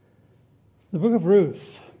The book of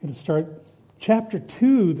Ruth. I'm going to start chapter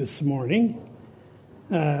 2 this morning.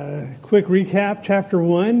 Quick recap, chapter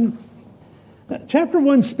 1. Chapter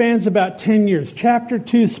 1 spans about 10 years. Chapter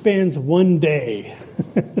 2 spans one day.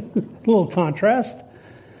 A little contrast.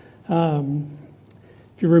 If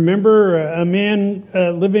you remember, a man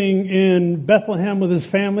living in Bethlehem with his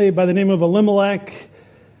family by the name of Elimelech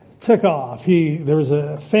took off. There was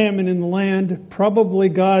a famine in the land, probably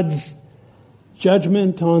God's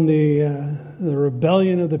judgment on the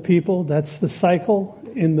rebellion of the people. That's the cycle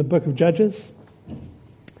in the book of Judges.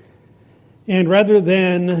 And rather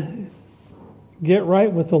than get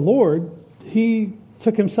right with the Lord, he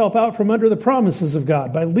took himself out from under the promises of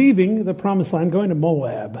God by leaving the promised land, going to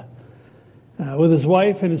Moab with his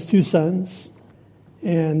wife and his 2 sons.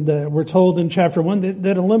 And we're told in chapter 1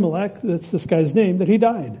 that Elimelech, that's this guy's name, that he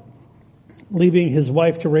died, leaving his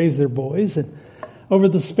wife to raise their boys. And over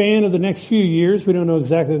the span of the next few years, we don't know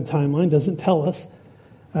exactly the timeline, doesn't tell us,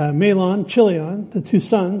 Mahlon, Chilion, the 2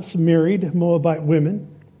 sons, married Moabite women,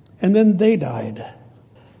 and then they died.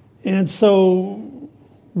 And so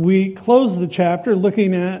we close the chapter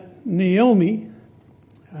looking at Naomi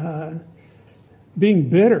being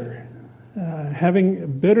bitter,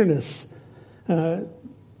 having bitterness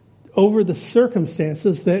over the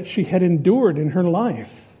circumstances that she had endured in her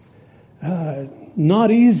life.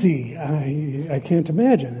 Not easy, I can't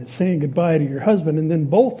imagine, saying goodbye to your husband and then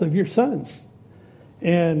both of your sons.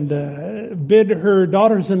 And bid her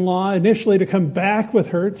daughters-in-law initially to come back with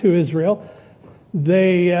her to Israel.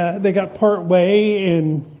 They got part way,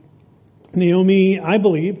 and Naomi, I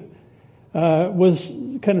believe, was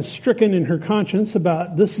kind of stricken in her conscience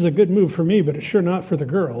about, this is a good move for me, but it's sure not for the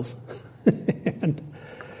girls. And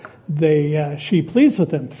she pleads with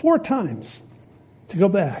them 4 times to go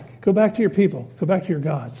back to your people, go back to your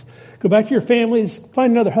gods, go back to your families,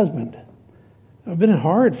 find another husband. It's been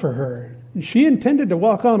hard for her. She intended to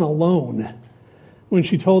walk on alone when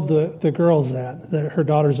she told the girls that her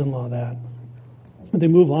daughters-in-law that. They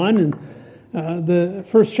move on, and the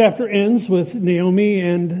first chapter ends with Naomi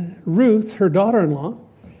and Ruth, her daughter-in-law,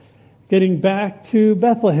 getting back to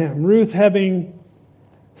Bethlehem. Ruth having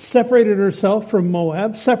separated herself from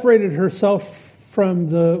Moab, separated herself from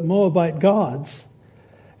the Moabite gods,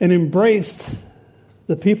 and embraced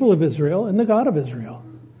the people of Israel and the God of Israel.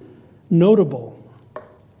 Notable.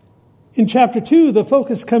 In chapter 2, the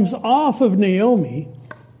focus comes off of Naomi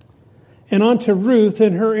and onto Ruth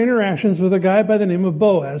and her interactions with a guy by the name of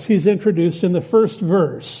Boaz. He's introduced in the first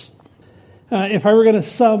verse. If I were going to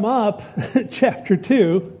sum up chapter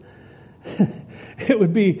 2, it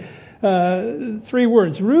would be 3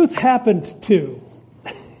 words. Ruth happened to.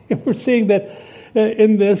 We're seeing that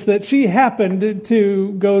in this, that she happened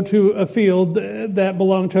to go to a field that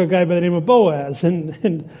belonged to a guy by the name of Boaz.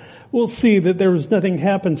 And we'll see that there was nothing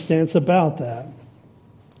happenstance about that.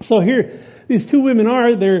 So here, these 2 women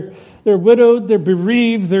they're widowed, they're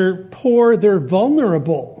bereaved, they're poor, they're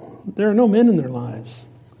vulnerable. There are no men in their lives.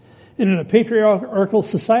 And in a patriarchal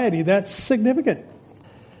society, that's significant.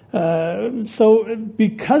 So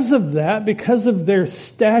because of that, because of their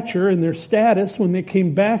stature and their status when they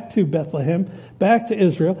came back to Bethlehem, back to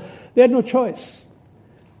Israel, they had no choice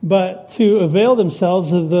but to avail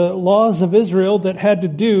themselves of the laws of Israel that had to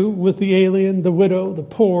do with the alien, the widow, the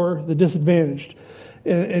poor, the disadvantaged,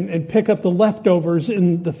 and pick up the leftovers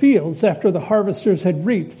in the fields after the harvesters had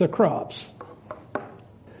reaped the crops.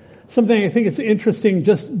 Something I think it's interesting,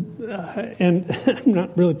 and I'm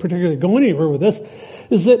not really particularly going anywhere with this,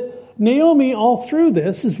 is that Naomi all through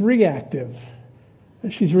this is reactive.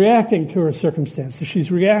 She's reacting to her circumstances. She's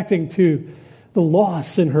reacting to the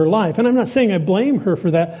loss in her life. And I'm not saying I blame her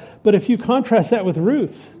for that, but if you contrast that with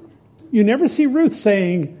Ruth, you never see Ruth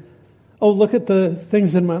saying, oh, look at the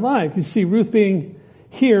things in my life. You see Ruth being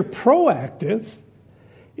here proactive,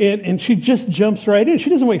 and she just jumps right in. She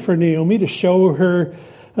doesn't wait for Naomi to show her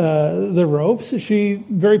the ropes. She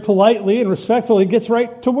very politely and respectfully gets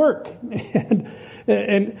right to work.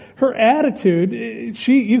 And her attitude,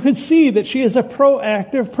 you could see that she is a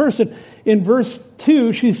proactive person. In verse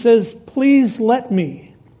 2, she says, please let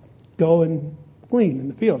me go and glean in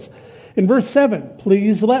the fields. In verse 7,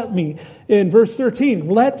 please let me. In verse 13,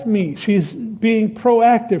 let me. She's being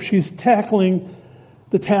proactive. She's tackling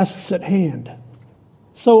the tasks at hand.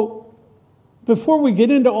 So before we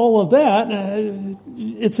get into all of that,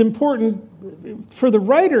 it's important for the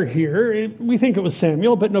writer here, we think it was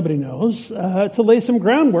Samuel, but nobody knows, to lay some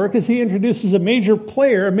groundwork as he introduces a major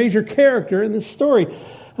player, a major character in this story.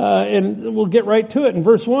 And we'll get right to it. In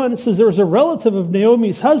verse 1, it says, there was a relative of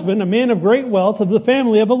Naomi's husband, a man of great wealth of the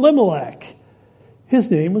family of Elimelech. His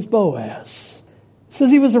name was Boaz. It says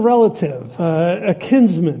he was a relative, a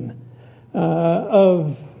kinsman.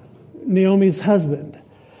 of Naomi's husband.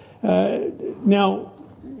 Now,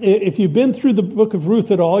 if you've been through the book of Ruth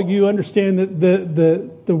at all, you understand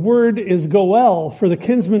that the word is goel for the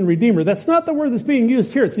kinsman redeemer. That's not the word that's being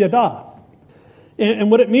used here. It's yada.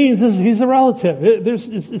 And what it means is he's a relative.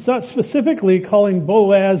 It's not specifically calling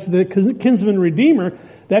Boaz the kinsman redeemer.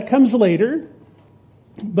 That comes later.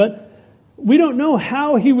 But we don't know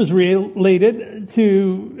how he was related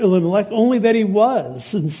to Elimelech, only that he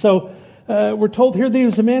was. And so we're told here that he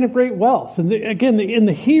was a man of great wealth. And again, in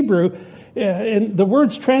the Hebrew, and the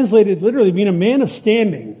words translated literally mean a man of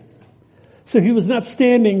standing. So he was an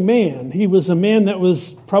upstanding man. He was a man that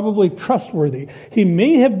was probably trustworthy. He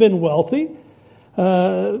may have been wealthy.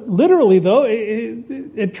 Literally, though,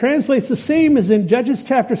 it translates the same as in Judges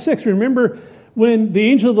chapter 6. Remember when the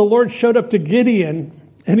angel of the Lord showed up to Gideon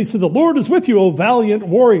and he said, "The Lord is with you, O valiant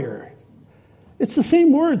warrior." It's the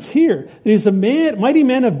same words here. He's a mighty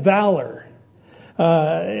man of valor.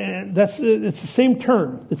 And it's the same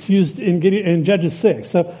term that's used in Judges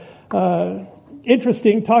 6. So,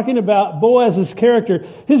 interesting, talking about Boaz's character.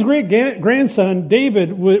 His great grandson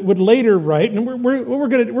David would later write, and we're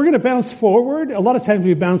going to bounce forward. A lot of times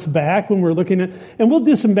we bounce back when we're looking at, and we'll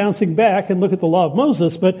do some bouncing back and look at the law of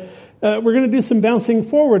Moses. But we're going to do some bouncing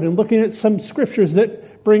forward and looking at some scriptures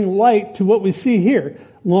that bring light to what we see here,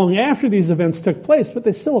 long after these events took place, but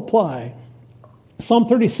they still apply. Psalm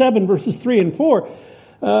 37 verses 3 and 4.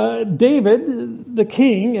 David, the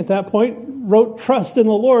king at that point, wrote, "Trust in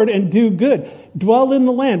the Lord and do good. Dwell in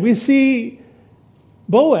the land." We see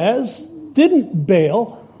Boaz didn't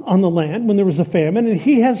bail on the land when there was a famine, and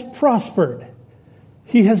he has prospered.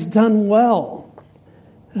 He has done well.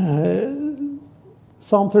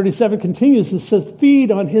 Psalm 37 continues and says,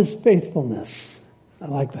 "Feed on his faithfulness." I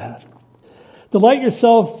like that. "Delight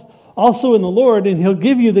yourself also in the Lord, and he'll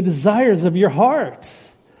give you the desires of your heart."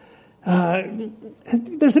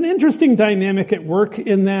 There's an interesting dynamic at work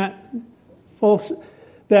in that, folks,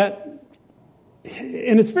 and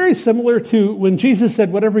it's very similar to when Jesus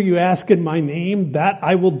said, "Whatever you ask in my name, that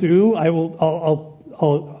I will do.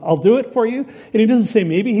 I'll do it for you." And he doesn't say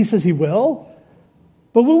maybe, he says he will.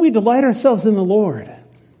 But when we delight ourselves in the Lord,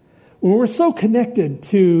 when we're so connected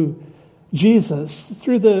to Jesus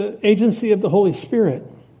through the agency of the Holy Spirit,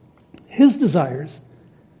 his desires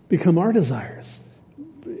become our desires.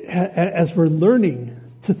 As we're learning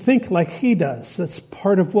to think like he does, that's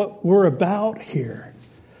part of what we're about here.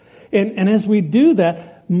 And as we do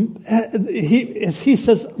that, as he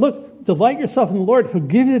says, look, delight yourself in the Lord, he'll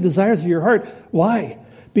give you the desires of your heart. Why?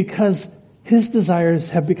 Because his desires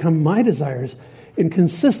have become my desires, and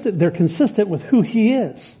they're consistent with who he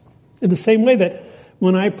is. In the same way that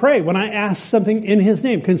when I pray, when I ask something in his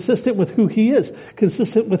name, consistent with who he is,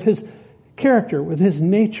 consistent with his character, with his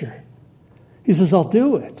nature, he says, I'll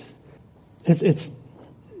do it. This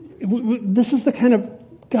is the kind of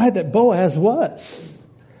guy that Boaz was.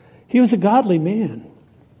 He was a godly man.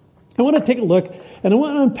 I want to take a look, and I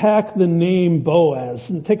want to unpack the name Boaz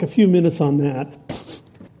and take a few minutes on that.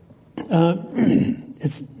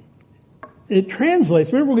 It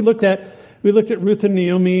translates. Remember we looked at Ruth and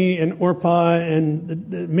Naomi and Orpah and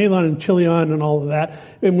Mahlon and Chilion and all of that,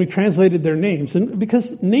 and we translated their names. And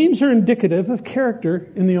because names are indicative of character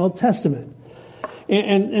in the Old Testament.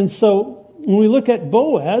 And so when we look at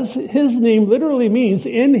Boaz, his name literally means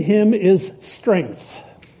in him is strength.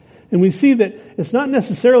 And we see that it's not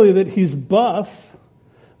necessarily that he's buff.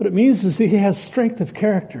 What it means is that he has strength of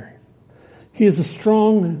character. He is a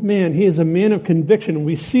strong man. He is a man of conviction. And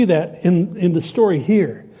we see that in the story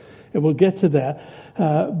here. And we'll get to that.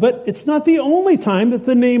 But it's not the only time that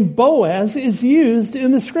the name Boaz is used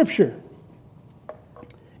in the scripture.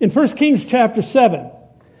 In 1 Kings chapter 7,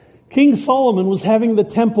 King Solomon was having the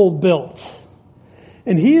temple built.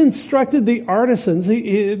 And he instructed the artisans,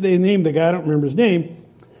 they named the guy, I don't remember his name,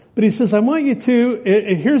 but he says, I want you to,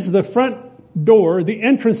 here's the front door, the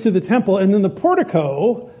entrance to the temple, and then the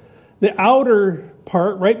portico, the outer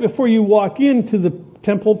part, right before you walk into the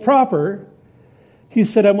temple proper. He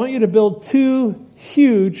said, I want you to build 2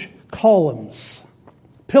 huge columns,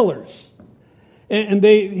 pillars. And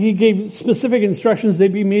he gave specific instructions.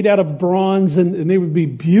 They'd be made out of bronze and they would be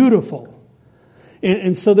beautiful.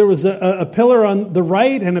 And so there was a pillar on the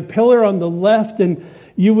right and a pillar on the left, and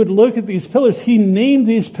you would look at these pillars. He named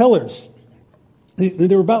these pillars.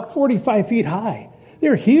 They were about 45 feet high. They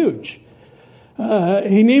were huge.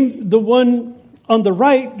 He named the one on the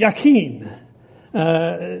right Yakin.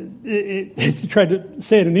 If you tried to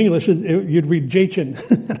say it in English, you'd read Jachin.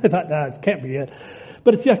 I thought, it can't be it.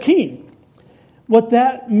 But it's Yakin. What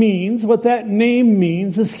that name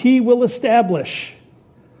means is he will establish.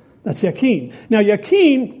 That's Yakin. Now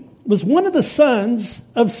Yakin was one of the sons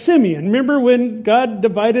of Simeon. Remember when God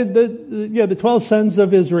divided the 12 sons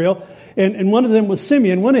of Israel, and one of them was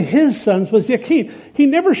Simeon. One of his sons was Yakin. He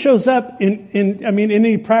never shows up in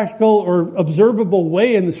any practical or observable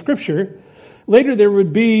way in the scripture. Later there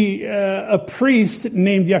would be a priest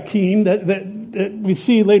named Yakin that we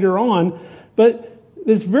see later on, but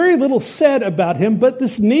there's very little said about him, but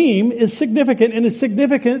this name is significant, and it's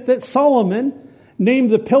significant that Solomon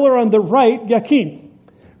named the pillar on the right Yakin.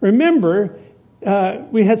 Remember,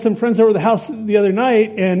 we had some friends over the house the other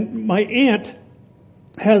night, and my aunt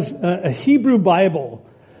has a Hebrew Bible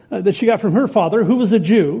that she got from her father, who was a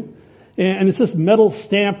Jew, and it's this metal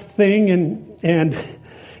stamped thing, and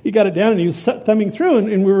he got it down, and he was thumbing through,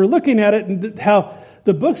 and we were looking at it, and how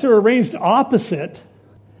the books are arranged opposite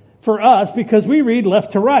for us because we read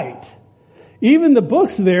left to right. Even the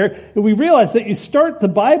books there, we realize that you start the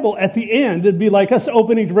Bible at the end. It'd be like us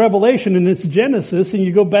opening to Revelation, and it's Genesis, and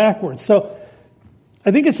you go backwards. So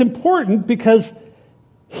I think it's important because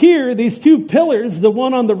here, these two pillars, the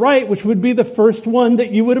one on the right, which would be the first one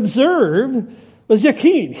that you would observe, was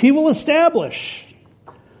Yakin. He will establish.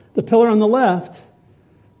 The pillar on the left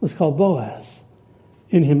was called Boaz.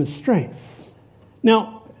 In him is strength.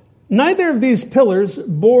 Now, neither of these pillars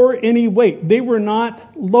bore any weight. They were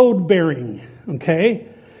not load-bearing, okay?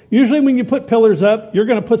 Usually when you put pillars up, you're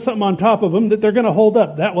going to put something on top of them that they're going to hold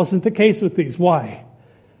up. That wasn't the case with these. Why?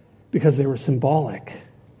 Because they were symbolic.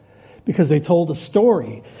 Because they told a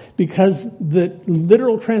story. Because the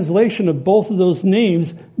literal translation of both of those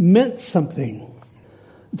names meant something.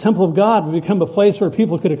 The temple of God would become a place where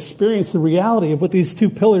people could experience the reality of what these two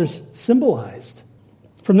pillars symbolized.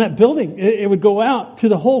 From that building, it would go out to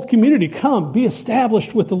the whole community. Come, be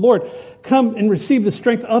established with the Lord. Come and receive the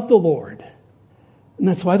strength of the Lord. And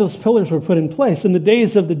that's why those pillars were put in place. In the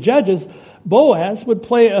days of the judges, Boaz would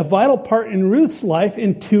play a vital part in Ruth's life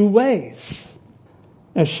in two ways,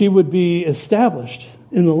 as she would be established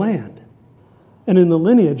in the land and in the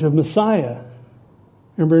lineage of Messiah.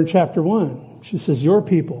 Remember in chapter 1, she says, your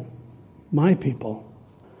people, my people.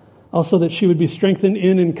 Also that she would be strengthened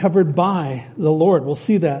in and covered by the Lord. We'll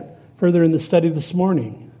see that further in the study this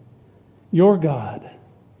morning. Your God,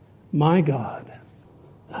 my God.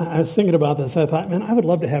 I was thinking about this. I thought, man, I would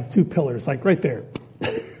love to have two pillars, like right there.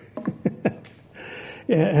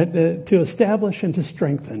 To establish and to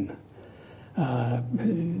strengthen.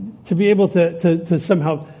 To be able to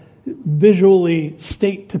somehow visually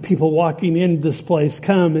state to people walking in this place,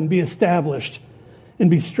 come and be established and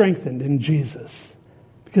be strengthened in Jesus.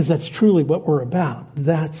 Because that's truly what we're about.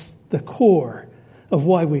 That's the core of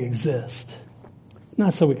why we exist.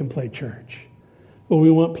 Not so we can play church, but we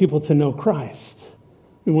want people to know Christ.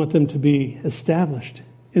 We want them to be established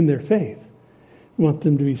in their faith. We want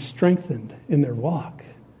them to be strengthened in their walk.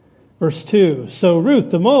 Verse 2, so Ruth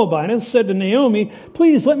the Moabitess said to Naomi,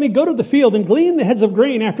 please let me go to the field and glean the heads of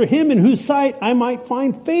grain after him in whose sight I might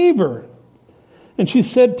find favor. And she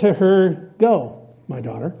said to her, go, my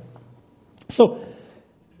daughter. So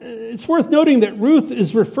it's worth noting that Ruth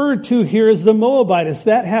is referred to here as the Moabitess.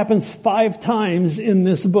 That happens 5 times in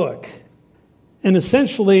this book. And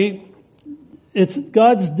essentially, it's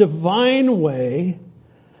God's divine way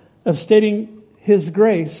of stating his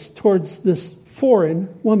grace towards this foreign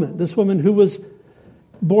woman, this woman who was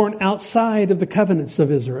born outside of the covenants of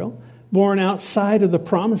Israel, born outside of the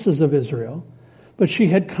promises of Israel, but she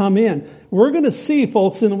had come in. We're going to see,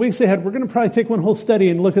 folks, in the weeks ahead, we're going to probably take one whole study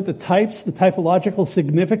and look at the types, the typological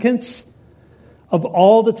significance of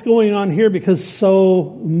all that's going on here, because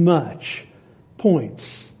so much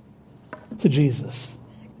points to Jesus,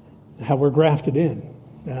 how we're grafted in.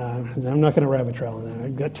 I'm not going to rabbit trail on that.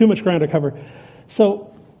 I've got too much ground to cover.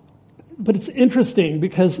 But it's interesting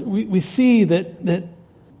because we see that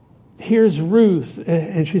here's Ruth,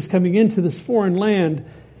 and she's coming into this foreign land,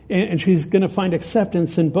 and she's going to find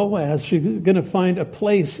acceptance in Boaz. She's going to find a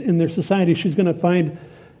place in their society. She's going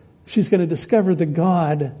to discover the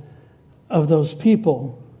God of those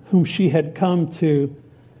people whom she had come to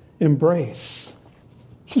embrace.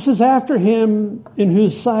 She says, after him in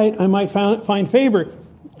whose sight I might find favor.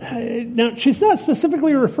 Now, she's not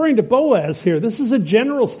specifically referring to Boaz here. This is a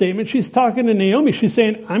general statement. She's talking to Naomi. She's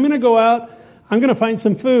saying, I'm going to go out. I'm going to find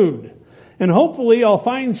some food. And hopefully I'll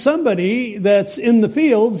find somebody that's in the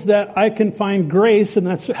fields that I can find grace. And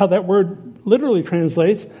that's how that word literally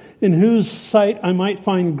translates. In whose sight I might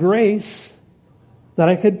find grace that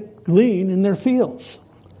I could glean in their fields.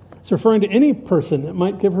 It's referring to any person that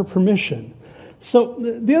might give her permission. So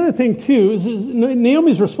the other thing too is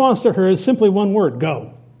Naomi's response to her is simply one word,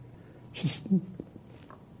 go.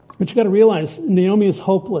 But you got to realize Naomi is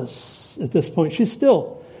hopeless at this point.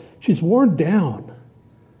 She's worn down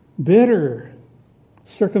bitter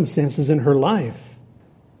circumstances in her life.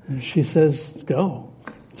 And she says, go.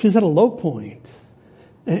 She's at a low point.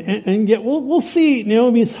 And yet we'll see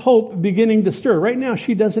Naomi's hope beginning to stir. Right now,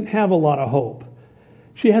 she doesn't have a lot of hope.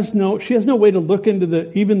 She has no way to look into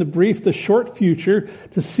the short future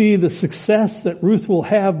to see the success that Ruth will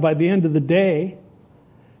have by the end of the day.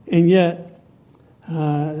 And yet,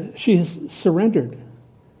 she has surrendered.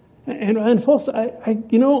 And folks, I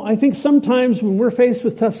think sometimes when we're faced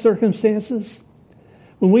with tough circumstances,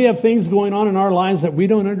 when we have things going on in our lives that we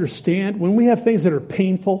don't understand, when we have things that are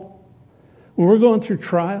painful, when we're going through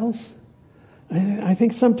trials, I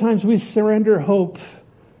think sometimes we surrender hope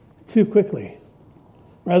too quickly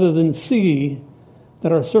rather than see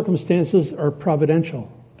that our circumstances are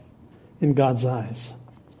providential in God's eyes.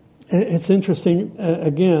 It's interesting,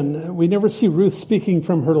 again, we never see Ruth speaking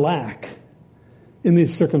from her lack in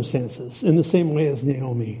these circumstances in the same way as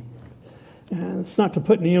Naomi. And it's not to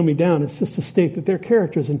put Naomi down, it's just to state that their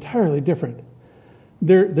character is entirely different.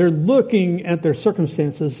 They're looking at their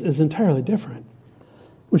circumstances is entirely different.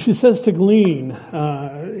 When she says to glean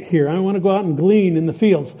here, I want to go out and glean in the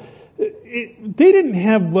fields. They didn't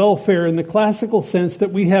have welfare in the classical sense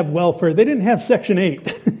that we have welfare. They didn't have Section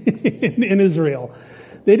 8 in Israel.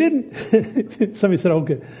 They didn't. Somebody said, "Oh,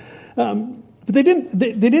 good." But they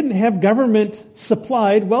didn't have government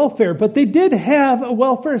supplied welfare, but they did have a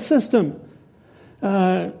welfare system.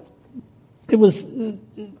 Theirs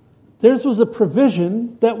was a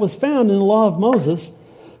provision that was found in the law of Moses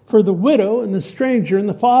for the widow and the stranger and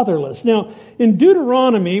the fatherless. Now, in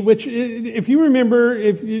Deuteronomy, which, if you remember,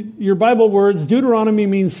 your Bible words, Deuteronomy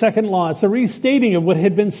means second law. It's a restating of what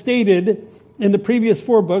had been stated in the previous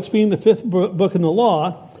 4 books, being the 5th book in the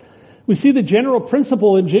law. We see the general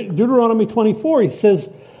principle in Deuteronomy 24. He says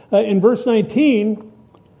in verse 19,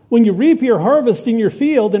 when you reap your harvest in your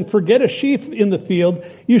field and forget a sheaf in the field,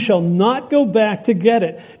 you shall not go back to get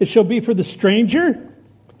it. It shall be for the stranger,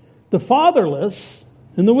 the fatherless,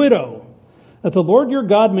 and the widow, that the Lord your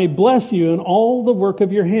God may bless you in all the work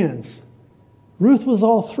of your hands. Ruth was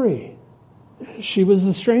all three. She was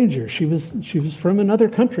the stranger. She was from another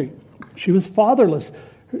country. She was fatherless.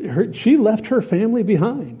 She left her family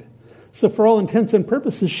behind. So for all intents and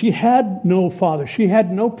purposes, she had no father. She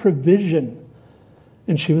had no provision.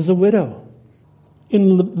 And she was a widow.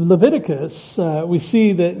 In Leviticus, we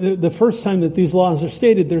see that the first time that these laws are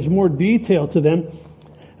stated, there's more detail to them.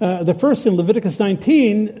 The first in Leviticus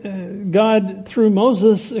 19, God, through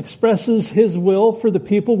Moses, expresses his will for the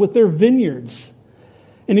people with their vineyards.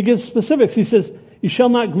 And he gives specifics. He says, you shall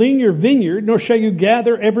not glean your vineyard, nor shall you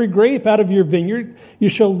gather every grape out of your vineyard. You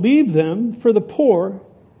shall leave them for the poor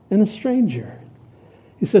and the stranger.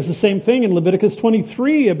 He says the same thing in Leviticus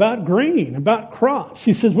 23 about grain, about crops.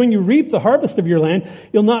 He says, when you reap the harvest of your land,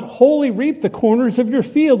 you'll not wholly reap the corners of your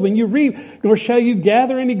field when you reap, nor shall you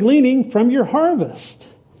gather any gleaning from your harvest.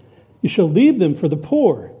 You shall leave them for the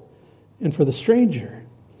poor and for the stranger.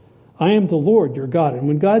 I am the Lord your God. And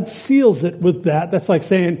when God seals it with that, that's like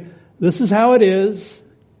saying, this is how it is.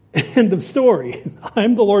 End of story.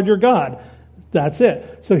 I'm the Lord your God. That's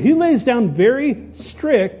it. So he lays down very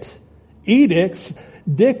strict edicts,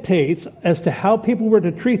 dictates as to how people were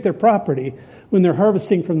to treat their property when they're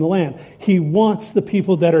harvesting from the land. He wants the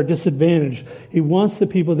people that are disadvantaged. He wants the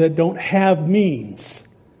people that don't have means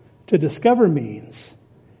to discover means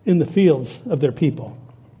in the fields of their people.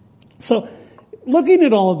 So, looking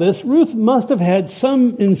at all of this, Ruth must have had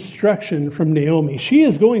some instruction from Naomi. She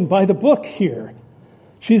is going by the book here.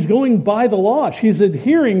 She's going by the law. She's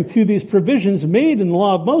adhering to these provisions made in the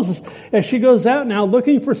law of Moses as she goes out now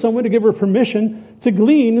looking for someone to give her permission to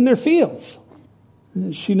glean in their fields.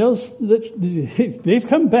 She knows that they've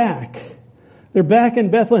come back. They're back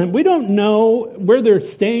in Bethlehem. We don't know where they're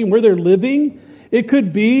staying, where they're living. It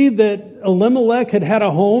could be that Elimelech had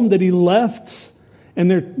a home that he left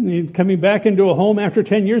and they're coming back into a home after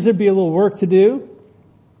 10 years. There'd be a little work to do.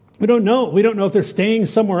 We don't know. We don't know if they're staying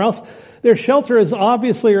somewhere else. Their shelter has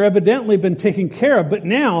obviously or evidently been taken care of, but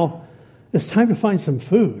now it's time to find some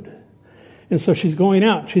food. And so she's going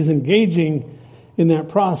out. She's engaging in that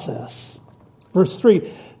process. Verse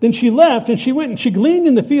 3, then she left and she went and she gleaned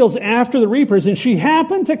in the fields after the reapers, and she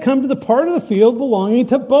happened to come to the part of the field belonging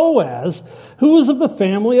to Boaz, who was of the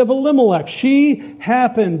family of Elimelech. She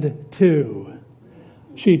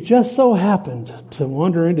just so happened to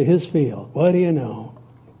wander into his field. What do you know?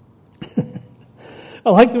 I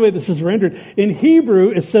like the way this is rendered. In Hebrew,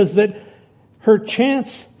 it says that her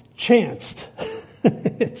chance chanced.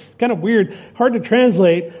 It's kind of weird, hard to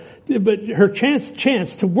translate, but her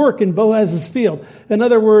chance to work in Boaz's field. In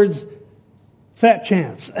other words, fat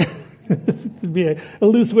chance. to be a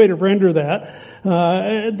loose way to render that.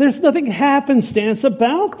 There's nothing happenstance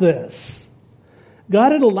about this.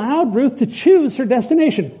 God had allowed Ruth to choose her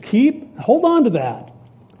destination. Hold on to that.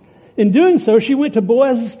 In doing so, she went to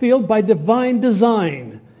Boaz's field by divine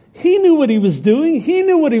design. He knew what he was doing. He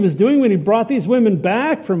knew what he was doing when he brought these women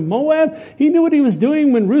back from Moab. He knew what he was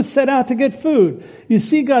doing when Ruth set out to get food. You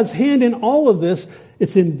see God's hand in all of this.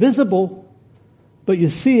 It's invisible, but you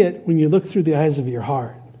see it when you look through the eyes of your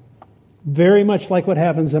heart. Very much like what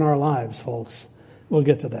happens in our lives, folks. We'll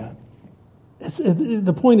get to that.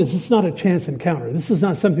 The point is, it's not a chance encounter. This is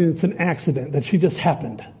not something that's an accident, that she just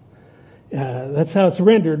happened. That's how it's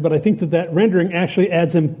rendered, but I think that rendering actually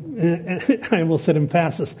adds, I almost said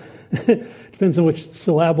emphasis. Depends on which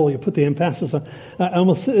syllable you put the emphasis on.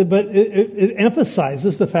 But it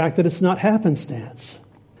emphasizes the fact that it's not happenstance.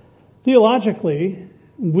 Theologically,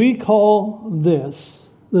 we call this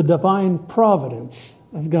the divine providence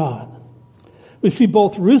of God. We see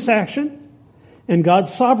both Ruth's action and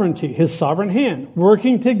God's sovereignty, his sovereign hand,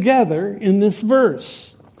 working together in this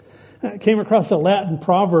verse. I came across a Latin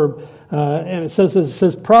proverb, and it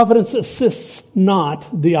says, providence assists not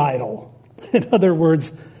the idle. In other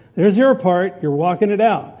words, there's your part, you're walking it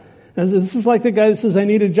out. And this is like the guy that says, I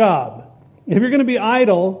need a job. If you're going to be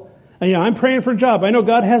idle, I'm praying for a job. I know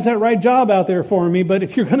God has that right job out there for me, but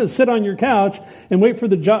if you're going to sit on your couch and wait for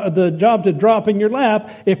the job to drop in your lap,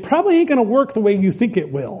 it probably ain't going to work the way you think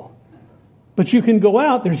it will. But you can go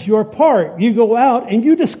out, there's your part. You go out and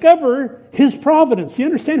you discover his providence. You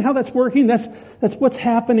understand how that's working? That's what's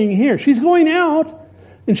happening here. She's going out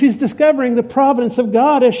and she's discovering the providence of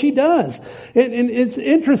God as she does. And it's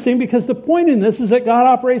interesting because the point in this is that God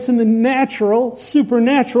operates in the natural,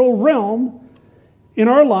 supernatural realm in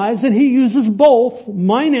our lives, and he uses both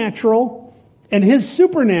my natural and his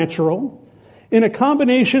supernatural in a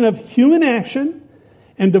combination of human action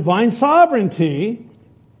and divine sovereignty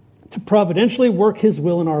to providentially work his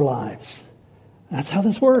will in our lives. That's how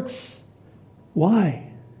this works.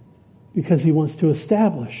 Why? Because he wants to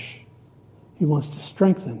establish. He wants to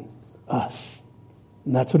strengthen us.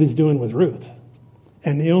 And that's what he's doing with Ruth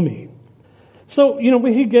and Naomi. So,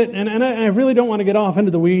 we could get, and I really don't want to get off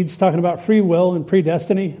into the weeds talking about free will and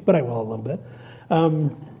predestiny, but I will a little bit.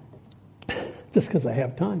 Just because I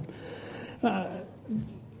have time.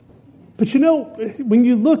 But when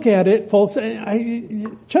you look at it, folks,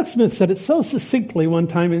 Chuck Smith said it so succinctly one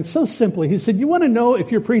time and so simply. He said, you want to know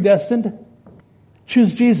if you're predestined?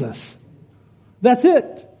 Choose Jesus. That's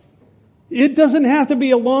it. It doesn't have to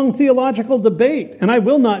be a long theological debate. And I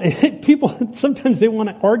will not. People, sometimes they want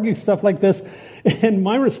to argue stuff like this. And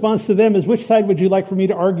my response to them is, which side would you like for me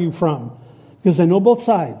to argue from? Because I know both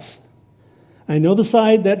sides. I know the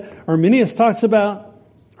side that Arminius talks about,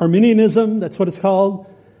 Arminianism, that's what it's called.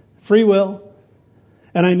 Free will.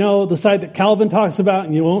 And I know the side that Calvin talks about,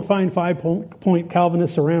 and you won't find 5-point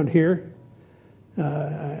Calvinists around here.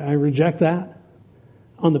 I reject that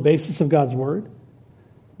on the basis of God's word.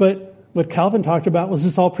 But what Calvin talked about was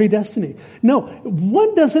it's all predestiny. No,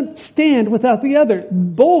 one doesn't stand without the other.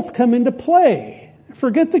 Both come into play.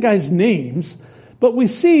 Forget the guys' names, but we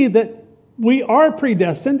see that we are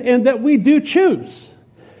predestined and that we do choose.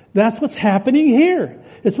 That's what's happening here.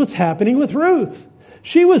 It's what's happening with Ruth.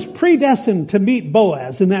 She was predestined to meet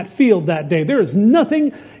Boaz in that field that day. There is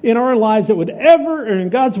nothing in our lives that would ever, or in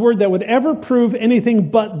God's word, that would ever prove anything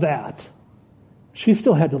but that. She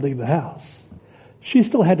still had to leave the house. She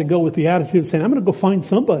still had to go with the attitude of saying, I'm going to go find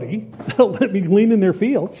somebody that'll let me glean in their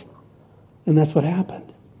fields. And that's what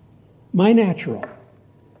happened. My natural,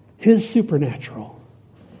 his supernatural,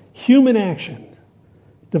 human action,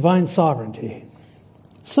 divine sovereignty.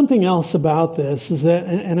 Something else about this is that,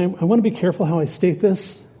 and I want to be careful how I state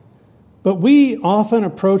this, but we often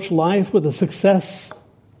approach life with a success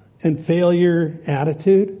and failure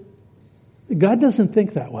attitude. God doesn't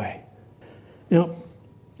think that way.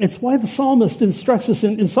 It's why the psalmist instructs us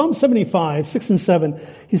in Psalm 75, 6 and 7,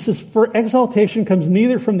 he says, for exaltation comes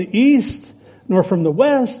neither from the east, nor from the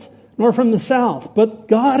west, nor from the south. But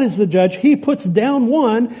God is the judge. He puts down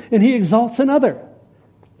one and he exalts another.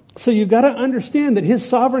 So you've got to understand that his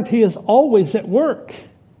sovereignty is always at work.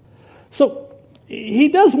 So he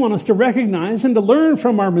does want us to recognize and to learn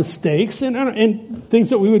from our mistakes and things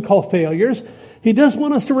that we would call failures. He does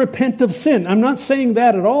want us to repent of sin. I'm not saying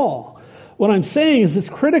that at all. What I'm saying is it's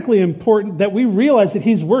critically important that we realize that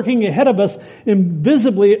he's working ahead of us,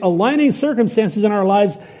 invisibly aligning circumstances in our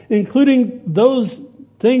lives, including those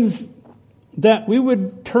things that we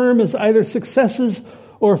would term as either successes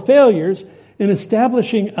or failures, in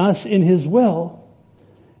establishing us in his will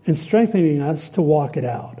and strengthening us to walk it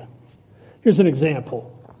out. Here's an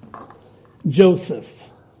example. Joseph.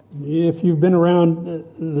 If you've been around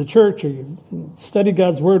the church or you've studied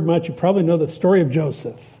God's Word much, you probably know the story of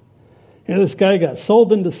Joseph. And this guy got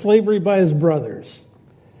sold into slavery by his brothers.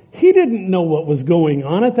 He didn't know what was going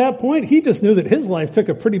on at that point. He just knew that his life took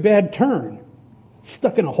a pretty bad turn.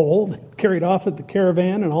 Stuck in a hole, carried off at the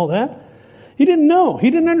caravan and all that. He didn't know.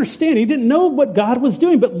 He didn't understand. He didn't know what God was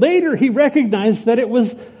doing. But later he recognized that it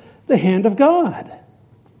was the hand of God.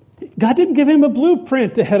 God didn't give him a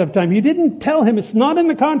blueprint ahead of time. He didn't tell him. It's not in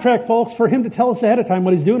the contract, folks, for him to tell us ahead of time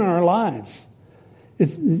what he's doing in our lives.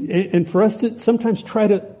 And for us to sometimes try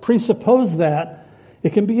to presuppose that,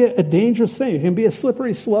 it can be a dangerous thing. It can be a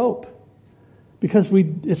slippery slope. Because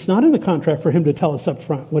it's not in the contract for him to tell us up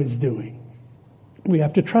front what he's doing. We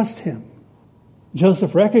have to trust him.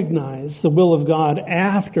 Joseph recognized the will of God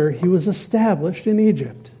after he was established in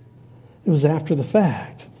Egypt. It was after the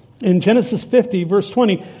fact. In Genesis 50, verse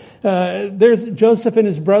 20, there's Joseph and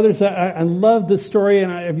his brothers. I love this story,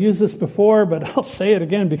 and I've used this before, but I'll say it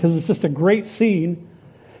again because it's just a great scene.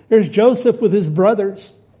 There's Joseph with his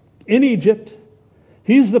brothers in Egypt.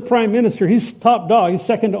 He's the prime minister. He's top dog. He's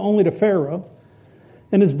second only to Pharaoh.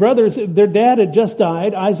 And his brothers, their dad had just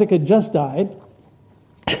died. Isaac had just died.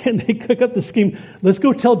 And they cook up the scheme. Let's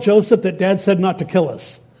go tell Joseph that Dad said not to kill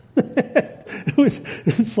us.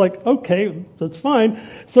 It's like, okay, that's fine.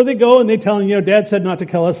 So they go and they tell him, Dad said not to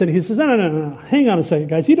kill us. And he says, no. Hang on a second,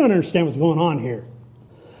 guys. You don't understand what's going on here.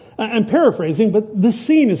 I'm paraphrasing, but this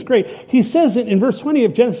scene is great. He says in verse 20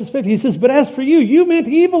 of Genesis 50, he says, but as for you, you meant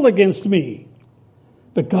evil against me.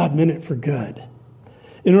 But God meant it for good,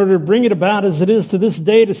 in order to bring it about as it is to this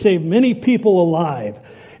day to save many people alive.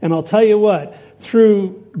 And I'll tell you what,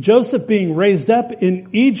 through Joseph being raised up in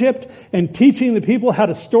Egypt and teaching the people how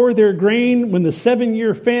to store their grain when the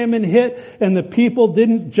 7-year famine hit, and the people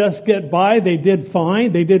didn't just get by, they did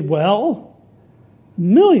fine, they did well.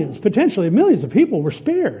 Potentially millions of people were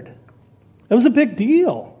spared. That was a big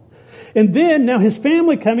deal. And then now his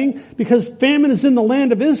family coming, because famine is in the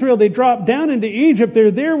land of Israel, they dropped down into Egypt.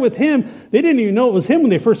 They're there with him. They didn't even know it was him when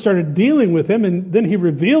they first started dealing with him. And then he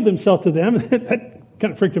revealed himself to them. That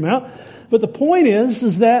kind of freaked him out. But the point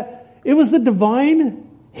is that it was the divine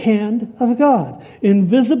hand of God,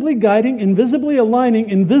 invisibly guiding, invisibly aligning,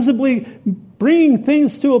 invisibly bringing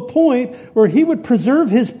things to a point where he would preserve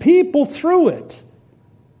his people through it.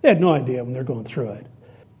 They had no idea when they're going through it.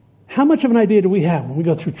 How much of an idea do we have when we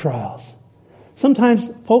go through trials? Sometimes,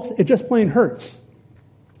 folks, it just plain hurts.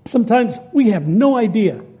 Sometimes we have no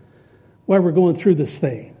idea why we're going through this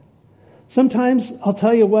thing. Sometimes, I'll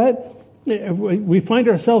tell you what, we find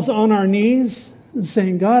ourselves on our knees and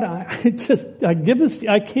saying, God,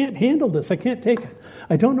 I can't handle this. I can't take it.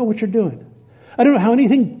 I don't know what you're doing. I don't know how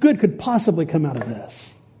anything good could possibly come out of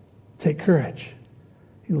this. Take courage.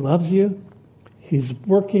 He loves you. He's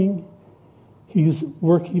working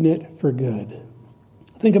it for good.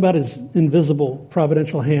 Think about his invisible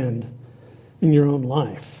providential hand in your own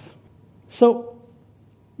life. So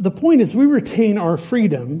the point is we retain our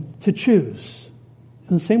freedom to choose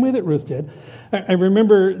in the same way that Ruth did. I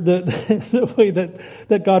remember the way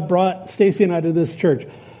that God brought Stacy and I to this church.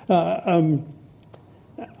 I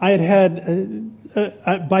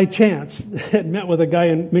had by chance had met with a guy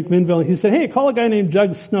in McMinnville, and he said, hey, call a guy named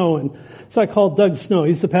Doug Snow. And so I called Doug Snow.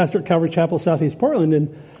 He's the pastor at Calvary Chapel, Southeast Portland.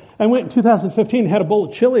 And I went in 2015 and had a bowl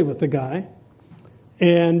of chili with the guy.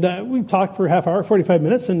 And we talked for a half hour, 45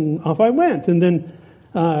 minutes, and off I went. And then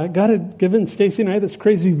God had given Stacy and I this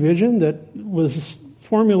crazy vision that was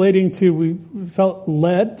formulating we felt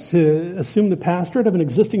led to assume the pastorate of an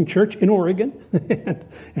existing church in Oregon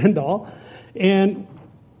and all. And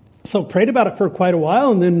so prayed about it for quite a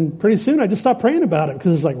while, and then pretty soon I just stopped praying about it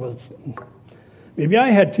because it's like, well, maybe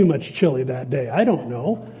I had too much chili that day. I don't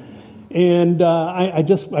know. And I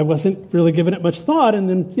wasn't really giving it much thought. And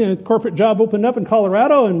then, the corporate job opened up in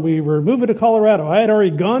Colorado, and we were moving to Colorado. I had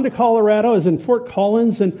already gone to Colorado. I was in Fort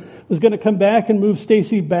Collins and was going to come back and move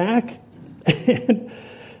Stacy back. And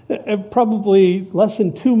probably less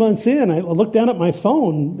than 2 months in, I looked down at my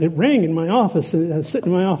phone. It rang in my office. I was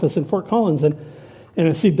sitting in my office in Fort Collins, and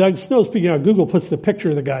I see Doug Snow speaking out. Google puts the picture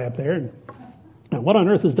of the guy up there. And what on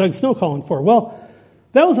earth is Doug Snow calling for? Well,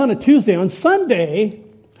 that was on a Tuesday. On Sunday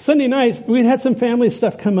night, we'd had some family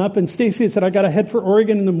stuff come up, and Stacy had said, I got to head for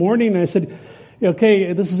Oregon in the morning. And I said,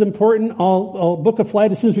 okay, this is important. I'll book a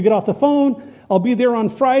flight as soon as we get off the phone. I'll be there on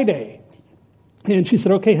Friday. And she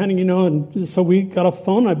said, okay, honey, and so we got off the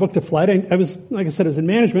phone. I booked a flight. I was, like I said, I was in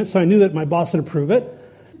management, so I knew that my boss would approve it.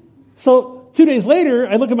 So 2 days later,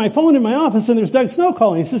 I look at my phone in my office, and there's Doug Snow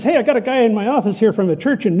calling. He says, hey, I got a guy in my office here from a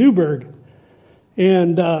church in Newburgh.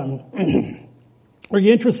 And are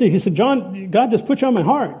you interested? He said, John, God just put you on my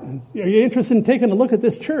heart. Are you interested in taking a look at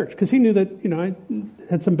this church? Because he knew that, I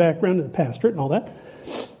had some background in the pastorate and all that.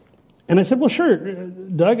 And I said, well, sure,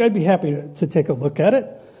 Doug, I'd be happy to take a look at it.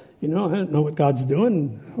 I don't know what God's doing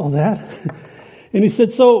and all that. And he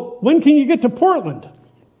said, so when can you get to Portland?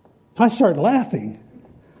 I started laughing.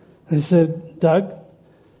 I said, Doug,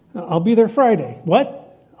 I'll be there Friday. What?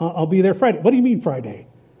 I'll be there Friday. What do you mean Friday?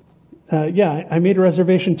 Yeah, I made a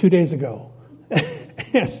reservation 2 days ago.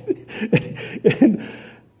 and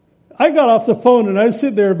I got off the phone and I was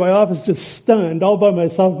sitting there in my office just stunned all by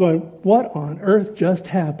myself going, what on earth just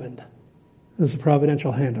happened? It was the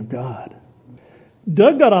providential hand of God.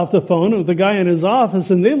 Doug got off the phone with the guy in his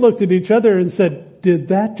office and they looked at each other and said, did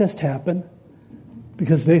that just happen?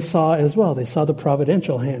 Because they saw as well. They saw the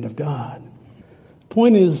providential hand of God.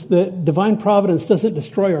 Point is that divine providence doesn't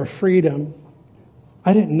destroy our freedom.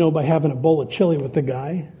 I didn't know by having a bowl of chili with the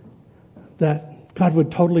guy that God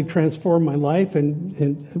would totally transform my life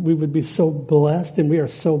and we would be so blessed, and we are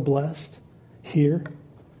so blessed here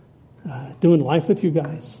doing life with you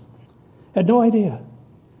guys. Had no idea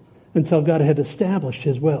until God had established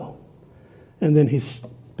his will. And then he's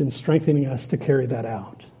been strengthening us to carry that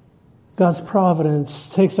out. God's providence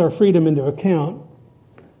takes our freedom into account,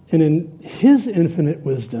 and in his infinite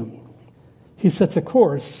wisdom, he sets a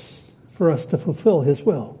course for us to fulfill his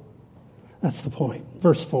will. That's the point.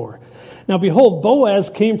 Verse 4. Now behold, Boaz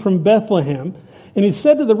came from Bethlehem, and he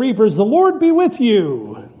said to the reapers, the Lord be with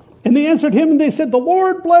you. And they answered him, and they said, the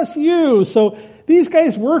Lord bless you. So these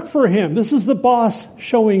guys work for him. This is the boss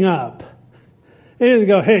showing up. And he didn't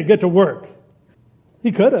go, hey, get to work.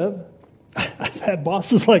 He could have. I've had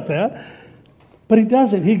bosses like that. But he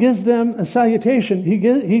doesn't. He gives them a salutation.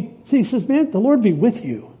 He says, man, the Lord be with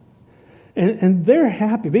you. And they're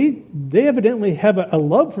happy. They evidently have a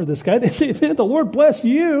love for this guy. They say, man, the Lord bless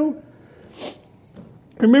you.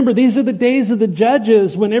 Remember, these are the days of the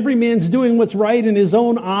judges when every man's doing what's right in his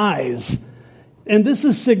own eyes. And this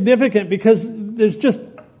is significant because there's just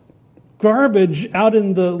garbage out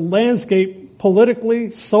in the landscape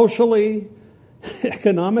politically, socially,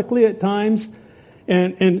 economically at times.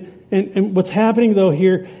 And what's happening though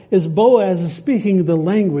here is Boaz is speaking the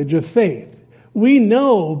language of faith. We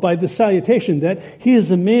know by the salutation that he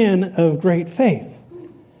is a man of great faith.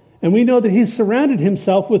 And we know that he's surrounded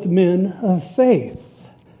himself with men of faith.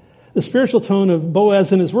 The spiritual tone of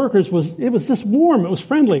Boaz and his workers was just warm. It was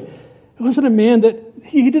friendly. It wasn't a man that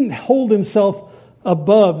he didn't hold himself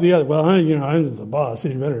above the other. Well, I'm the boss.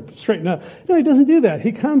 You better straighten up. No, he doesn't do that.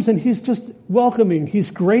 He comes and he's just welcoming.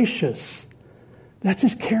 He's gracious. That's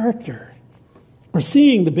his character. We're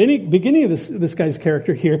seeing the beginning of this guy's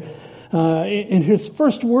character here in his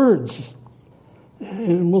first words.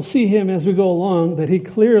 And we'll see him as we go along that he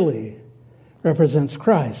clearly represents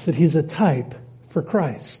Christ, that he's a type for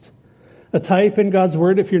Christ. A type in God's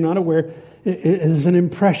Word, if you're not aware, is an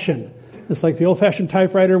impression. It's like the old-fashioned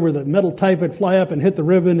typewriter where the metal type would fly up and hit the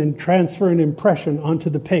ribbon and transfer an impression onto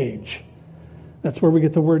the page. That's where we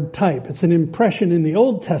get the word type. It's an impression in the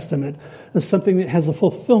Old Testament of something that has a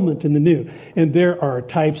fulfillment in the New. And there are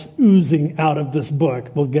types oozing out of this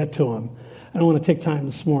book. We'll get to them. I don't want to take time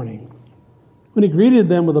this morning. When he greeted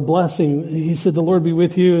them with a blessing, he said, the Lord be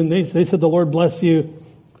with you. And they said, the Lord bless you.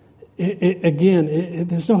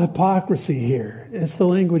 There's no hypocrisy here. It's the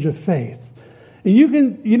language of faith. And you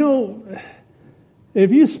can,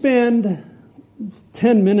 if you spend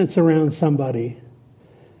 10 minutes around somebody,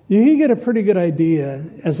 you can get a pretty good idea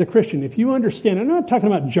as a Christian. If you understand, I'm not talking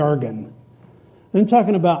about jargon. I'm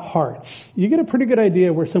talking about hearts. You get a pretty good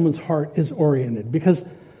idea where someone's heart is oriented, because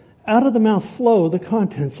out of the mouth flow the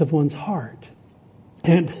contents of one's heart.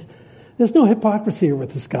 And there's no hypocrisy here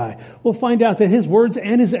with this guy. We'll find out that his words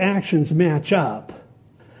and his actions match up.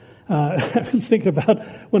 I was thinking about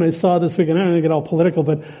when I saw this week, and I don't want to get all political,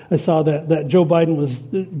 but I saw that Joe Biden was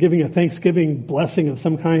giving a Thanksgiving blessing of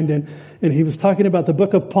some kind, and he was talking about the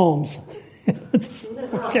Book of Psalms.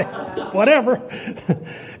 Okay, whatever.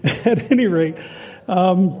 At any rate,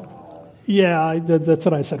 that's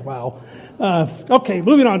what I said. Wow. Okay,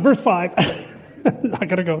 moving on. Verse 5. Not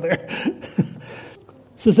going to go there.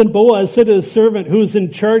 It says, and Boaz said to his servant who's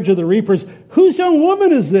in charge of the reapers, whose young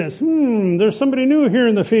woman is this? There's somebody new here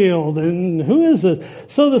in the field. And who is this?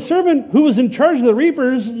 So the servant who was in charge of the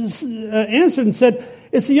reapers answered and said,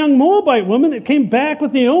 it's a young Moabite woman that came back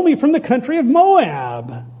with Naomi from the country of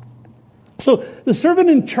Moab. So the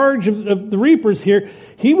servant in charge of the reapers here,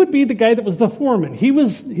 he would be the guy that was the foreman. He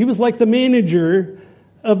was like the manager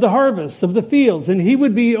of the harvest, of the fields. And he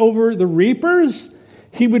would be over the reapers.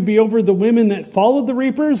 He would be over the women that followed the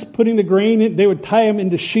reapers, putting the grain in. They would tie them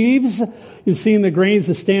into sheaves. You've seen the grains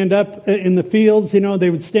that stand up in the fields. They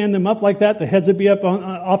would stand them up like that. The heads would be up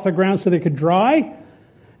off the ground so they could dry.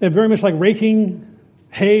 And very much like raking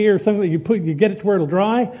hay or something that you get it to where it'll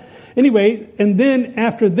dry. Anyway, and then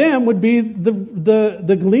after them would be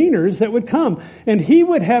the gleaners that would come. And he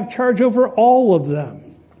would have charge over all of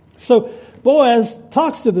them. So Boaz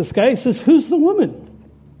talks to this guy. He says, who's the woman?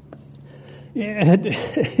 And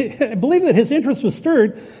I believe that his interest was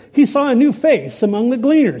stirred. He saw a new face among the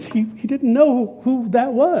gleaners. He didn't know who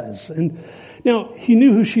that was. And now, he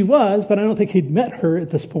knew who she was, but I don't think he'd met her at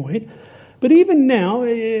this point. But even now,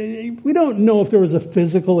 we don't know if there was a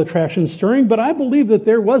physical attraction stirring, but I believe that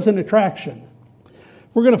there was an attraction.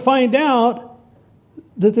 We're going to find out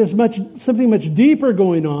that there's something much deeper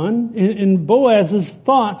going on in Boaz's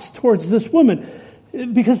thoughts towards this woman.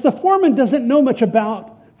 Because the foreman doesn't know much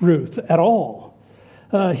about Ruth at all.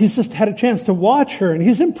 He's just had a chance to watch her, and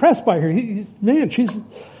he's impressed by her. She's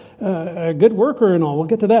a good worker and all. We'll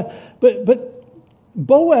get to that. But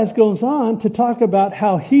Boaz goes on to talk about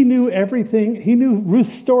how he knew everything. He knew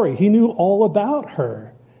Ruth's story. He knew all about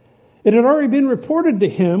her. It had already been reported to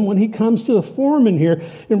him when he comes to the foreman here.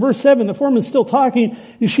 In verse 7, the foreman's still talking,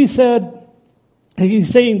 and she said, he's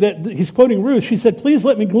saying that, he's quoting Ruth, she said, please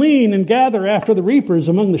let me glean and gather after the reapers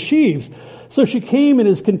among the sheaves. So she came and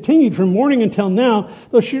has continued from morning until now,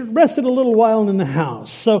 though she rested a little while in the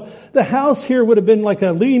house. So the house here would have been like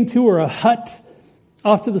a lean-to or a hut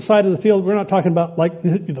off to the side of the field. We're not talking about like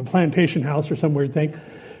the plantation house or some weird thing.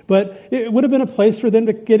 But it would have been a place for them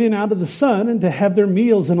to get in out of the sun and to have their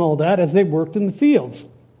meals and all that as they worked in the fields.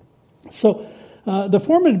 So the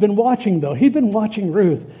foreman had been watching, though. He'd been watching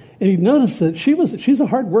Ruth, and he noticed that she's a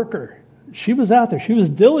hard worker. She was out there. She was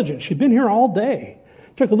diligent. She'd been here all day.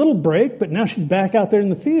 Took a little break, but now she's back out there in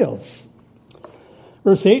the fields.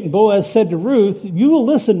 Verse 8, and Boaz said to Ruth, you will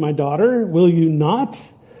listen, my daughter, will you not?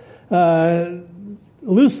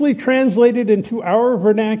 Loosely translated into our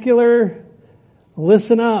vernacular,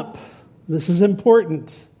 listen up. This is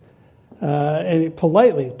important. And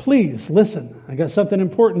politely, please listen. I got something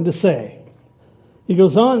important to say. He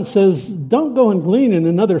goes on and says, don't go and glean in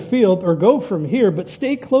another field or go from here, but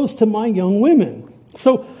stay close to my young women.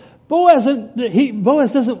 So Boaz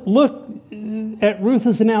doesn't look at Ruth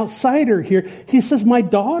as an outsider here. He says, my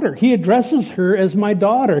daughter. He addresses her as my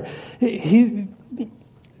daughter. It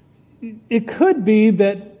could be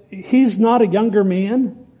that he's not a younger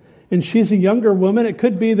man and she's a younger woman. It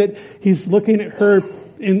could be that he's looking at her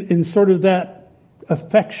in sort of that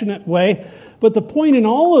affectionate way. But the point in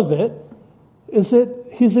all of it is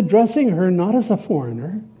that he's addressing her not as a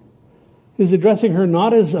foreigner. He's addressing her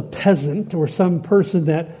not as a peasant or some person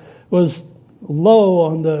that was low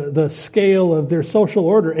on the scale of their social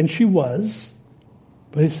order, and she was.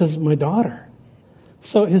 But he says, my daughter.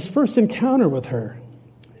 So his first encounter with her,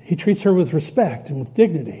 he treats her with respect and with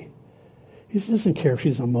dignity. He doesn't care if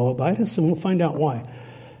she's a Moabitess, and we'll find out why.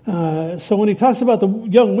 So when he talks about the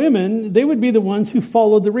young women, they would be the ones who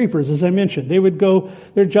followed the reapers, as I mentioned. They would go,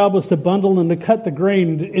 their job was to bundle and to cut the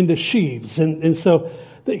grain into sheaves. And so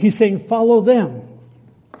he's saying, follow them.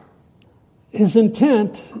 His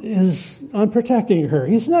intent is on protecting her.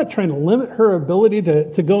 He's not trying to limit her ability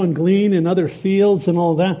to go and glean in other fields and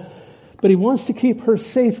all that, but he wants to keep her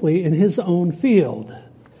safely in his own field.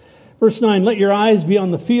 Verse 9, let your eyes be on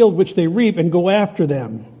the field which they reap and go after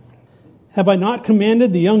them. Have I not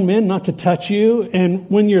commanded the young men not to touch you? And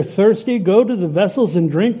when you're thirsty, go to the vessels and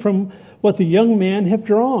drink from what the young men have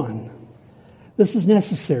drawn. This is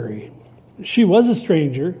necessary. She was a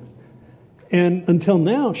stranger. And until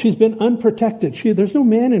now, she's been unprotected. There's no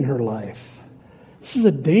man in her life. This is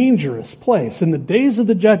a dangerous place. In the days of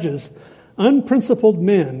the judges, unprincipled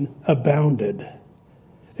men abounded.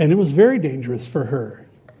 And it was very dangerous for her.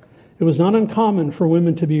 It was not uncommon for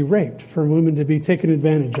women to be raped, for women to be taken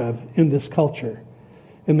advantage of in this culture,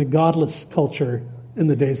 in the godless culture in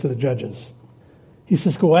the days of the judges. He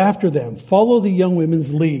says, go after them. Follow the young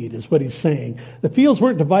women's lead, is what he's saying. The fields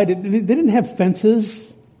weren't divided. They didn't have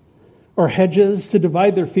fences or hedges to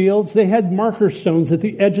divide their fields. They had marker stones at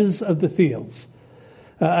the edges of the fields.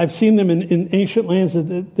 I've seen them in ancient lands,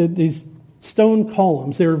 these stone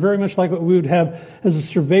columns. They were very much like what we would have as a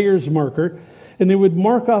surveyor's marker. And they would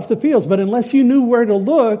mark off the fields. But unless you knew where to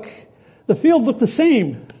look, the field looked the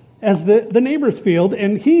same as the neighbor's field.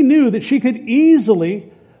 And he knew that she could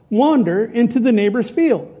easily wander into the neighbor's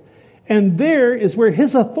field. And there is where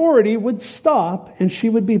his authority would stop and she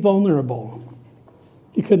would be vulnerable.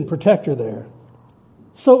 He couldn't protect her there.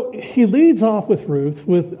 So he leads off with Ruth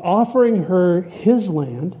with offering her his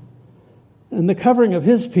land and the covering of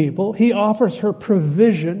his people. He offers her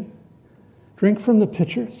provision. Drink from the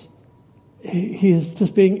pitchers. He is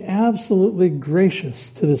just being absolutely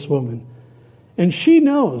gracious to this woman. And she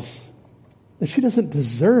knows that she doesn't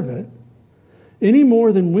deserve it any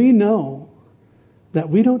more than we know that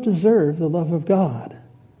we don't deserve the love of God.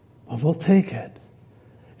 But we'll take it.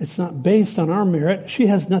 It's not based on our merit. She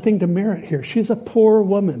has nothing to merit here. She's a poor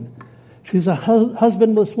woman. She's a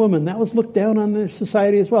husbandless woman. That was looked down on in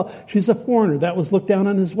society as well. She's a foreigner. That was looked down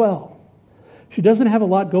on as well. She doesn't have a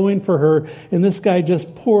lot going for her, and this guy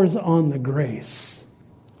just pours on the grace.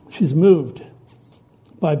 She's moved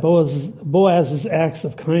by Boaz's acts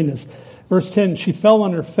of kindness. Verse 10, she fell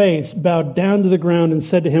on her face, bowed down to the ground, and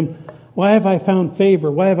said to him, "Why have I found favor?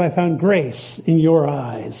 Why have I found grace in your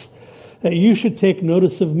eyes, that you should take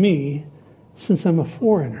notice of me, since I'm a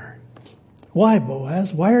foreigner?" Why,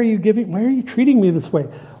 Boaz? Why are you treating me this way?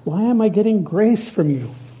 Why am I getting grace from you?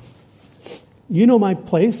 You know my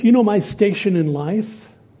place. You know my station in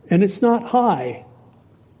life. And it's not high.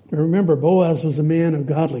 Remember, Boaz was a man of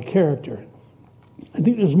godly character. I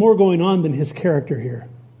think there's more going on than his character here.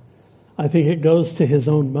 I think it goes to his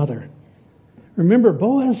own mother. Remember,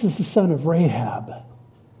 Boaz is the son of Rahab,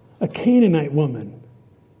 a Canaanite woman,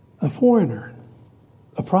 a foreigner,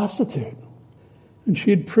 a prostitute. And she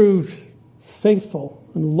had proved faithful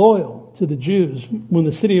and loyal to the Jews when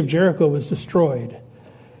the city of Jericho was destroyed,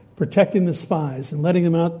 protecting the spies and letting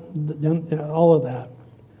them out, all of that.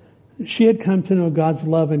 She had come to know God's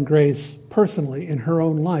love and grace personally in her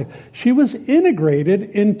own life. She was integrated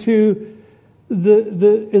into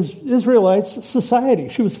the Israelites' society.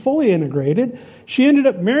 She was fully integrated. She ended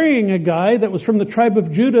up marrying a guy that was from the tribe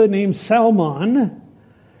of Judah named Salmon,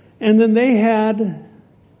 and then they had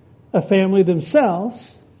a family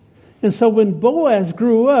themselves. And so when Boaz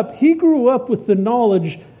grew up, he grew up with the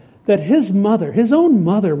knowledge that his own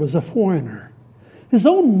mother was a foreigner. His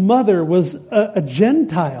own mother was a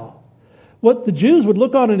Gentile. What the Jews would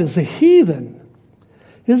look on it as a heathen.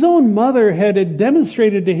 His own mother had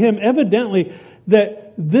demonstrated to him evidently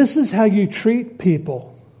that this is how you treat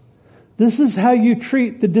people. This is how you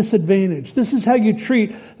treat the disadvantaged. This is how you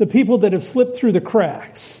treat the people that have slipped through the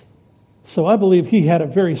cracks. So I believe he had a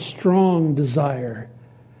very strong desire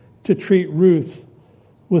to treat Ruth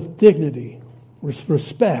with dignity, with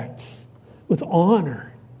respect, with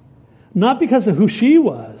honor. Not because of who she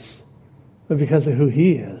was, but because of who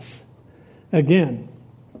he is. Again,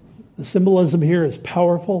 the symbolism here is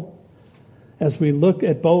powerful. As we look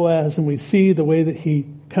at Boaz and we see the way that he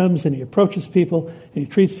comes and he approaches people and he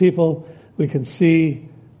treats people, we can see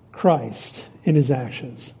Christ in his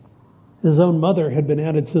actions. His own mother had been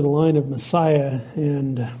added to the line of Messiah,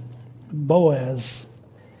 and Boaz,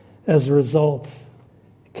 as a result,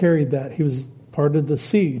 carried that. He was part of the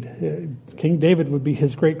seed. King David would be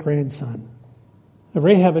his great-grandson.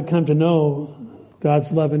 Rahab had come to know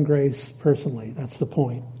God's love and grace personally. That's the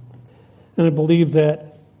point. And I believe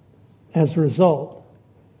that as a result,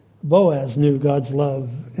 Boaz knew God's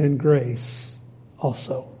love and grace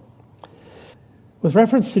also. With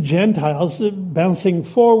reference to Gentiles, bouncing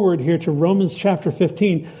forward here to Romans chapter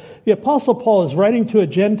 15, the Apostle Paul is writing to a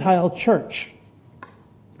Gentile church,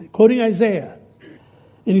 quoting Isaiah.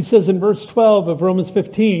 And he says in verse 12 of Romans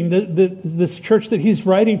 15, this church that he's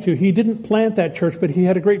writing to, he didn't plant that church, but he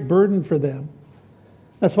had a great burden for them.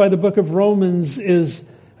 That's why the book of Romans is,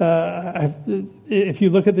 if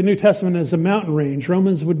you look at the New Testament as a mountain range,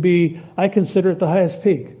 Romans would be, I consider it the highest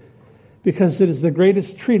peak. Because it is the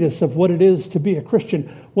greatest treatise of what it is to be a Christian,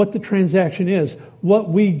 what the transaction is,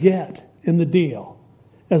 what we get in the deal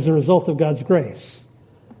as a result of God's grace.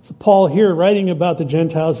 So Paul here, writing about the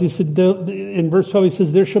Gentiles, he said, in verse 12, he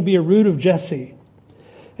says, "There shall be a root of Jesse,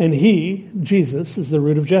 and he, Jesus, is the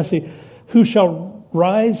root of Jesse, who shall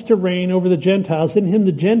rise to reign over the Gentiles. In him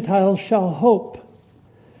the Gentiles shall hope."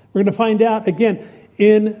 We're going to find out, again,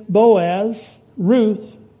 in Boaz,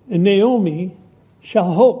 Ruth, and Naomi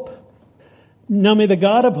shall hope. "Now may the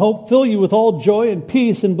God of hope fill you with all joy and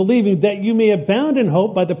peace in believing, that you may abound in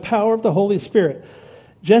hope by the power of the Holy Spirit."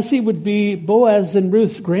 Jesse would be Boaz and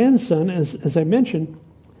Ruth's grandson, as I mentioned.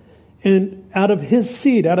 And out of his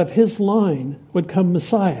seed, out of his line, would come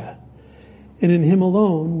Messiah. And in him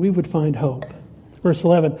alone, we would find hope. Verse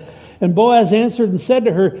 11, "And Boaz answered and said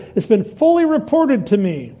to her, it's been fully reported to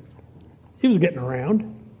me." He was getting around.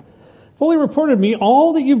 "Fully reported to me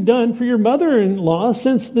all that you've done for your mother-in-law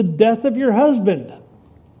since the death of your husband,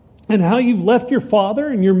 and how you've left your father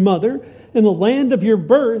and your mother in the land of your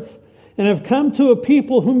birth, and have come to a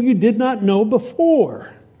people whom you did not know before."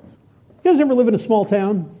 You guys ever live in a small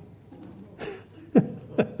town?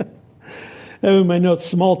 My notes,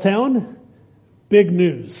 small town, big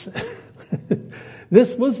news.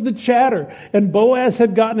 This was the chatter. And Boaz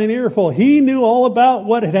had gotten an earful. He knew all about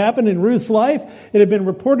what had happened in Ruth's life. It had been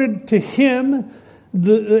reported to him,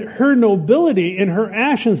 her nobility and her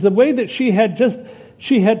actions, the way that she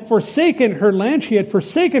had forsaken her land, she had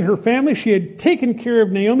forsaken her family, she had taken care of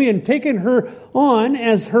Naomi and taken her on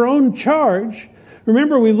as her own charge.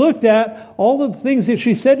 Remember, we looked at all of the things that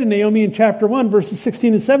she said to Naomi in chapter 1, verses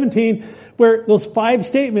 16 and 17, where those 5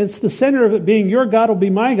 statements, the center of it being, your God will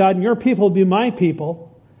be my God and your people will be my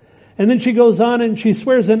people. And then she goes on and she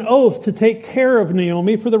swears an oath to take care of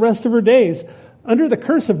Naomi for the rest of her days under the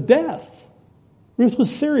curse of death. Ruth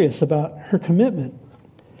was serious about her commitment.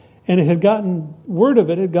 And word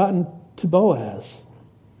of it had gotten to Boaz.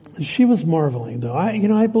 She was marveling, though.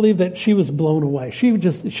 I believe that she was blown away.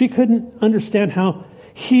 She couldn't understand how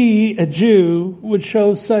he, a Jew, would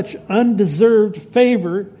show such undeserved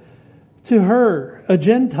favor to her, a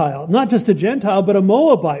Gentile. Not just a Gentile, but a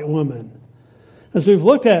Moabite woman. As we've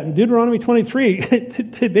looked at in Deuteronomy 23,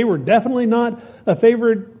 they were definitely not a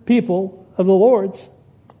favored people of the Lord's.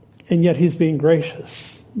 And yet he's being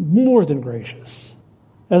gracious, more than gracious.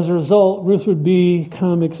 As a result, Ruth would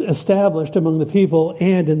become established among the people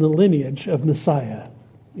and in the lineage of Messiah.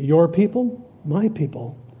 Your people, my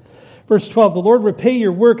people. Verse 12, the Lord repay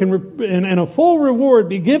your work and a full reward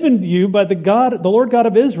be given to you by the Lord God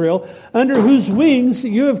of Israel, under whose wings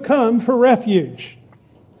you have come for refuge.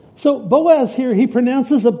 So Boaz here, he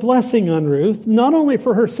pronounces a blessing on Ruth, not only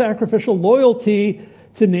for her sacrificial loyalty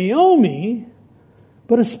to Naomi,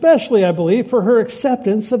 but especially, I believe, for her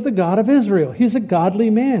acceptance of the God of Israel. He's a godly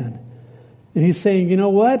man. And he's saying, you know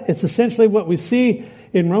what? It's essentially what we see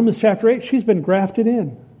in Romans chapter 8. She's been grafted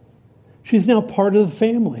in. She's now part of the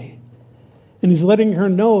family. And he's letting her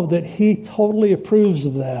know that he totally approves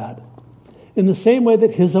of that. In the same way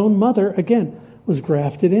that his own mother, again, was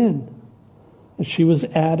grafted in. And she was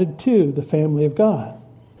added to the family of God.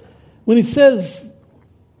 When he says,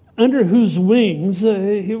 under whose wings,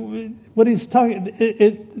 what he's talking,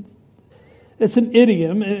 it's an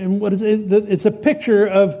idiom, and it's a picture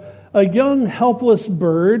of a young helpless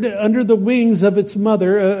bird under the wings of its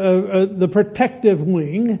mother, the protective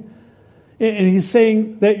wing. And he's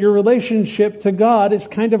saying that your relationship to God is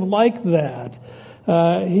kind of like that.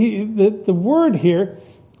 The word here,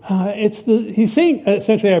 he's saying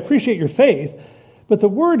essentially, I appreciate your faith, but the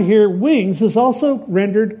word here, wings, is also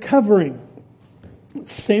rendered covering.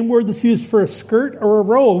 Same word that's used for a skirt or a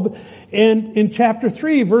robe. And in chapter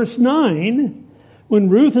 3, verse 9, when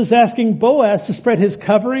Ruth is asking Boaz to spread his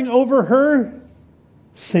covering over her,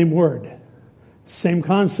 same word, same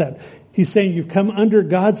concept. He's saying you've come under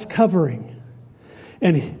God's covering.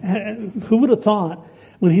 And who would have thought,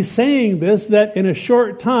 when he's saying this, that in a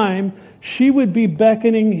short time, she would be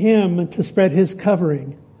beckoning him to spread his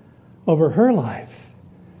covering over her life.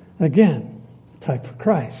 Again, type of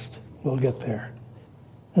Christ. We'll get there.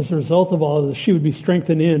 As a result of all of this, she would be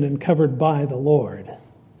strengthened in and covered by the Lord.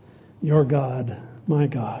 Your God, my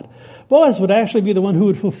God. Boaz would actually be the one who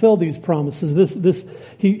would fulfill these promises.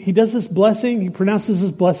 He does this blessing, he pronounces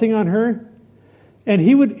this blessing on her, and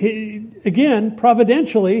again,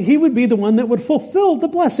 providentially, he would be the one that would fulfill the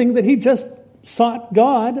blessing that he just sought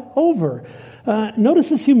God over. Notice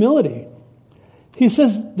his humility. He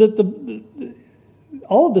says that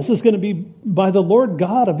all of this is going to be by the Lord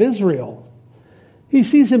God of Israel. He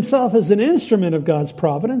sees himself as an instrument of God's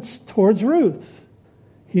providence towards Ruth.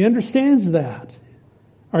 He understands that.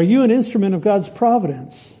 Are you an instrument of God's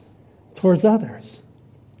providence towards others?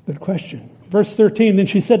 Good question. Verse 13, then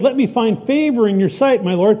she said, let me find favor in your sight,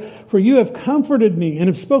 my Lord, for you have comforted me and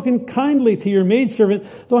have spoken kindly to your maidservant,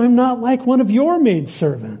 though I'm not like one of your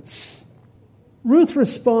maidservants. Ruth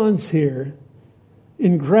responds here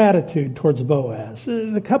in gratitude towards Boaz.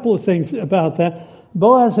 A couple of things about that.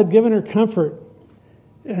 Boaz had given her comfort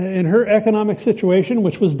in her economic situation,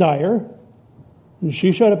 which was dire. And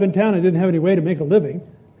she showed up in town and didn't have any way to make a living.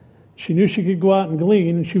 She knew she could go out and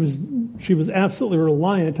glean, and she was absolutely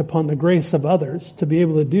reliant upon the grace of others to be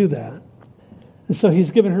able to do that. And so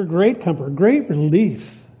he's given her great comfort, great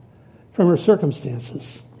relief from her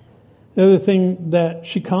circumstances. The other thing that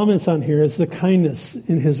she comments on here is the kindness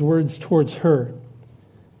in his words towards her.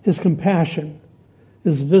 His compassion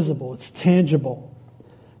is visible, it's tangible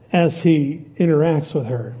as he interacts with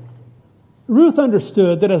her. Ruth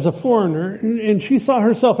understood that as a foreigner, and she saw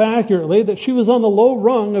herself accurately, that she was on the low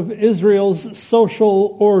rung of Israel's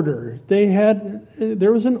social order.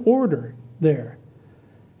 There was an order there.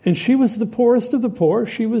 And she was the poorest of the poor.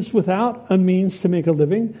 She was without a means to make a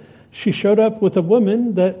living. She showed up with a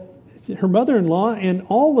woman that, her mother-in-law, and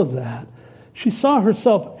all of that. She saw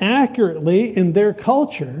herself accurately in their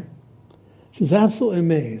culture. She's absolutely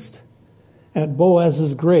amazed at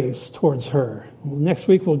Boaz's grace towards her. Next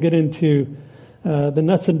week we'll get into the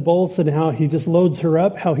nuts and bolts and how he just loads her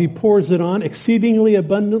up, how he pours it on exceedingly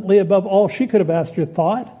abundantly above all she could have asked or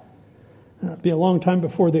thought. It'd be a long time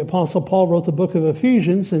before the Apostle Paul wrote the book of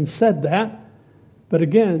Ephesians and said that. But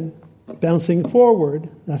again, bouncing forward,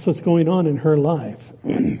 that's what's going on in her life.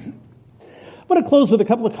 I want to close with a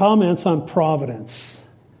couple of comments on providence,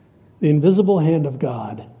 the invisible hand of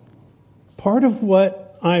God. Part of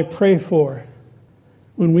what I pray for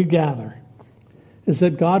when we gather is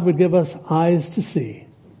that God would give us eyes to see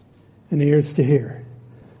and ears to hear,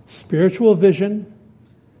 spiritual vision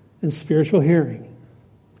and spiritual hearing.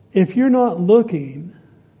 If you're not looking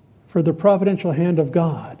for the providential hand of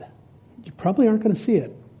God, you probably aren't going to see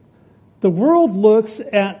it. The world looks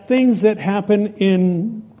at things that happen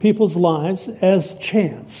in people's lives as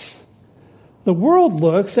chance. The world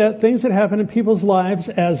looks at things that happen in people's lives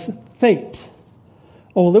as fate.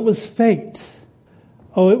 Oh, it was fate.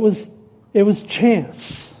 Oh, it was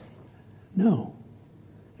chance. No,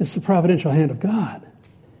 it's the providential hand of God.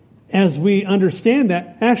 As we understand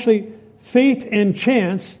that, actually, fate and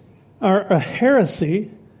chance are a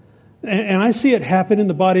heresy, and I see it happen in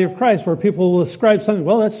the body of Christ where people will ascribe something,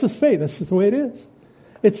 well, that's just fate. That's just the way it is.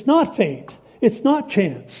 It's not fate. It's not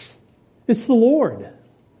chance. It's the Lord.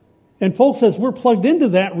 And folks, as we're plugged into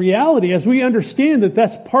that reality, as we understand that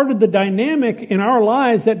that's part of the dynamic in our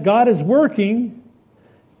lives that God is working,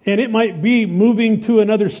 and it might be moving to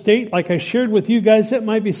another state, like I shared with you guys, it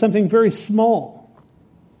might be something very small.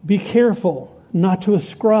 Be careful not to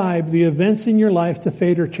ascribe the events in your life to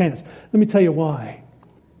fate or chance. Let me tell you why.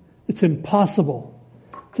 It's impossible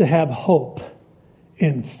to have hope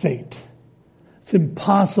in fate. It's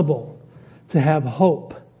impossible to have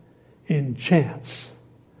hope in chance.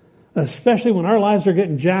 Especially when our lives are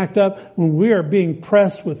getting jacked up, when we are being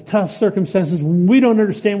pressed with tough circumstances, when we don't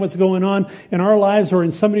understand what's going on in our lives or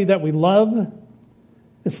in somebody that we love.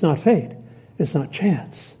 It's not fate. It's not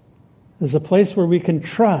chance. There's a place where we can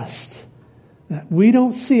trust that we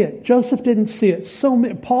don't see it. Joseph didn't see it.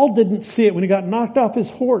 Paul didn't see it when he got knocked off his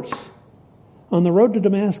horse on the road to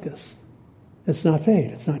Damascus. It's not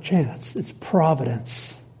fate. It's not chance. It's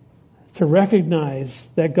providence. To recognize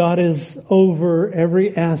that God is over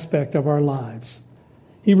every aspect of our lives.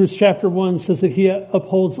 Hebrews chapter 1 says that He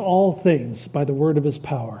upholds all things by the word of His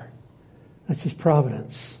power. That's His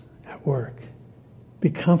providence at work. Be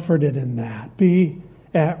comforted in that. Be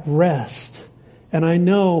at rest. And I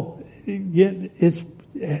know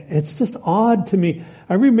it's just odd to me.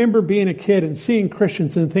 I remember being a kid and seeing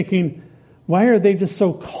Christians and thinking, why are they just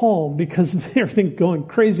so calm? Because everything's going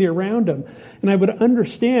crazy around them. And I would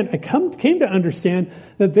understand, came to understand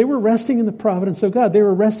that they were resting in the providence of God. They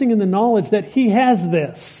were resting in the knowledge that He has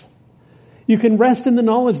this. You can rest in the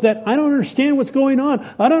knowledge that I don't understand what's going on.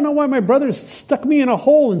 I don't know why my brothers stuck me in a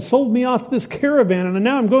hole and sold me off to this caravan and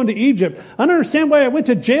now I'm going to Egypt. I don't understand why I went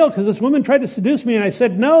to jail because this woman tried to seduce me and I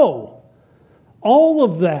said no. All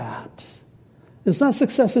of that is not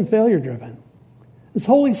success and failure driven. It's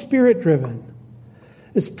Holy Spirit driven.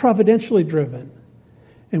 It's providentially driven.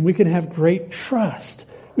 And we can have great trust.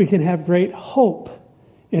 We can have great hope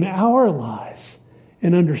in our lives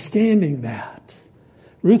in understanding that.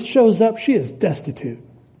 Ruth shows up. She is destitute.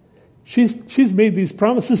 She's made these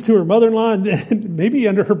promises to her mother-in-law and maybe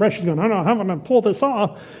under her breath she's going, I don't know how I'm going to pull this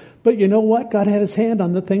off. But you know what? God had His hand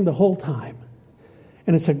on the thing the whole time.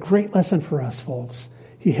 And it's a great lesson for us, folks.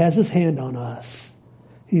 He has His hand on us.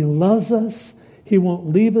 He loves us. He won't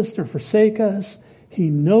leave us or forsake us. He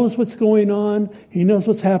knows what's going on. He knows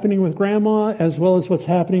what's happening with Grandma as well as what's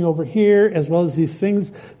happening over here, as well as these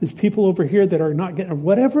things, these people over here that are not getting,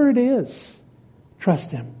 whatever it is.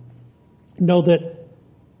 Trust Him. Know that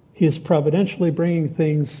He is providentially bringing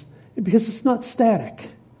things, because it's not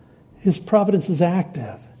static. His providence is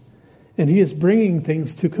active. And He is bringing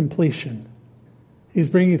things to completion. He's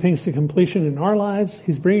bringing things to completion in our lives.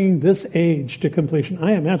 He's bringing this age to completion.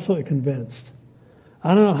 I am absolutely convinced.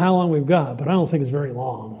 I don't know how long we've got, but I don't think it's very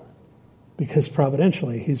long. Because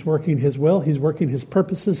providentially, He's working His will. He's working His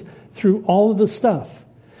purposes through all of the stuff.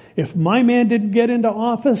 If my man didn't get into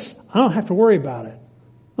office, I don't have to worry about it.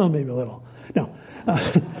 Oh, maybe a little. No,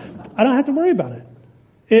 I don't have to worry about it.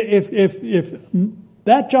 If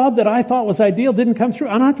that job that I thought was ideal didn't come through,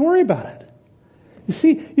 I don't have to worry about it. You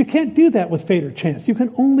see, you can't do that with fate or chance. You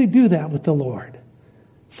can only do that with the Lord.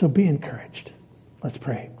 So be encouraged. Let's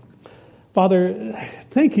pray. Father,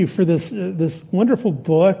 thank You for this wonderful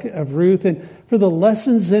book of Ruth and for the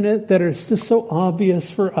lessons in it that are just so obvious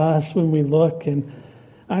for us when we look. And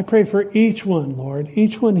I pray for each one, Lord,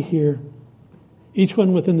 each one here, each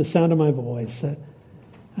one within the sound of my voice, that,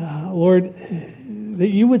 Lord, that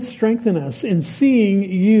you would strengthen us in seeing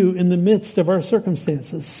you in the midst of our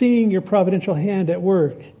circumstances, seeing your providential hand at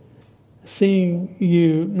work, seeing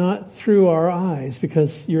you not through our eyes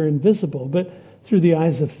because you're invisible, but through the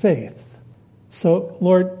eyes of faith. So,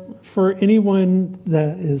 Lord, for anyone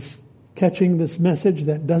that is catching this message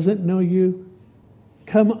that doesn't know you,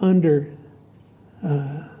 come under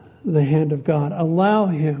the hand of God. Allow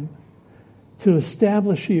him to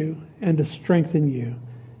establish you and to strengthen you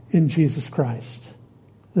in Jesus Christ.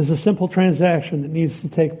 There's a simple transaction that needs to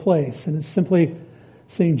take place, and it's simply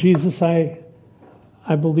saying, Jesus, I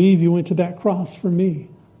believe you went to that cross for me,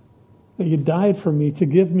 that you died for me to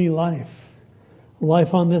give me life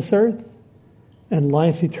on this earth and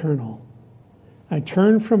life eternal. I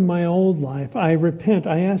turn from my old life. I repent.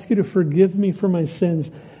 I ask you to forgive me for my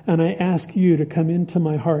sins, and I ask you to come into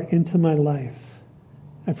my heart, into my life.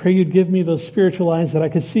 I pray you'd give me those spiritual eyes that I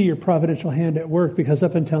could see your providential hand at work, because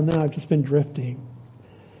up until now I've just been drifting.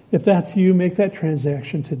 If that's you, make that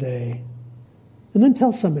transaction today. And then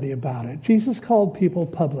tell somebody about it. Jesus called people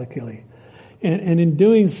publicly. And in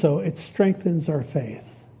doing so, it strengthens our faith.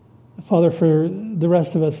 Father, for the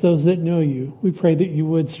rest of us, those that know you, we pray that you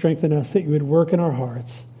would strengthen us, that you would work in our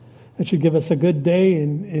hearts, that you'd give us a good day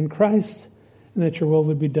in Christ, and that your will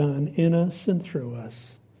would be done in us and through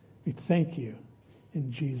us. We thank you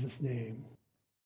in Jesus' name.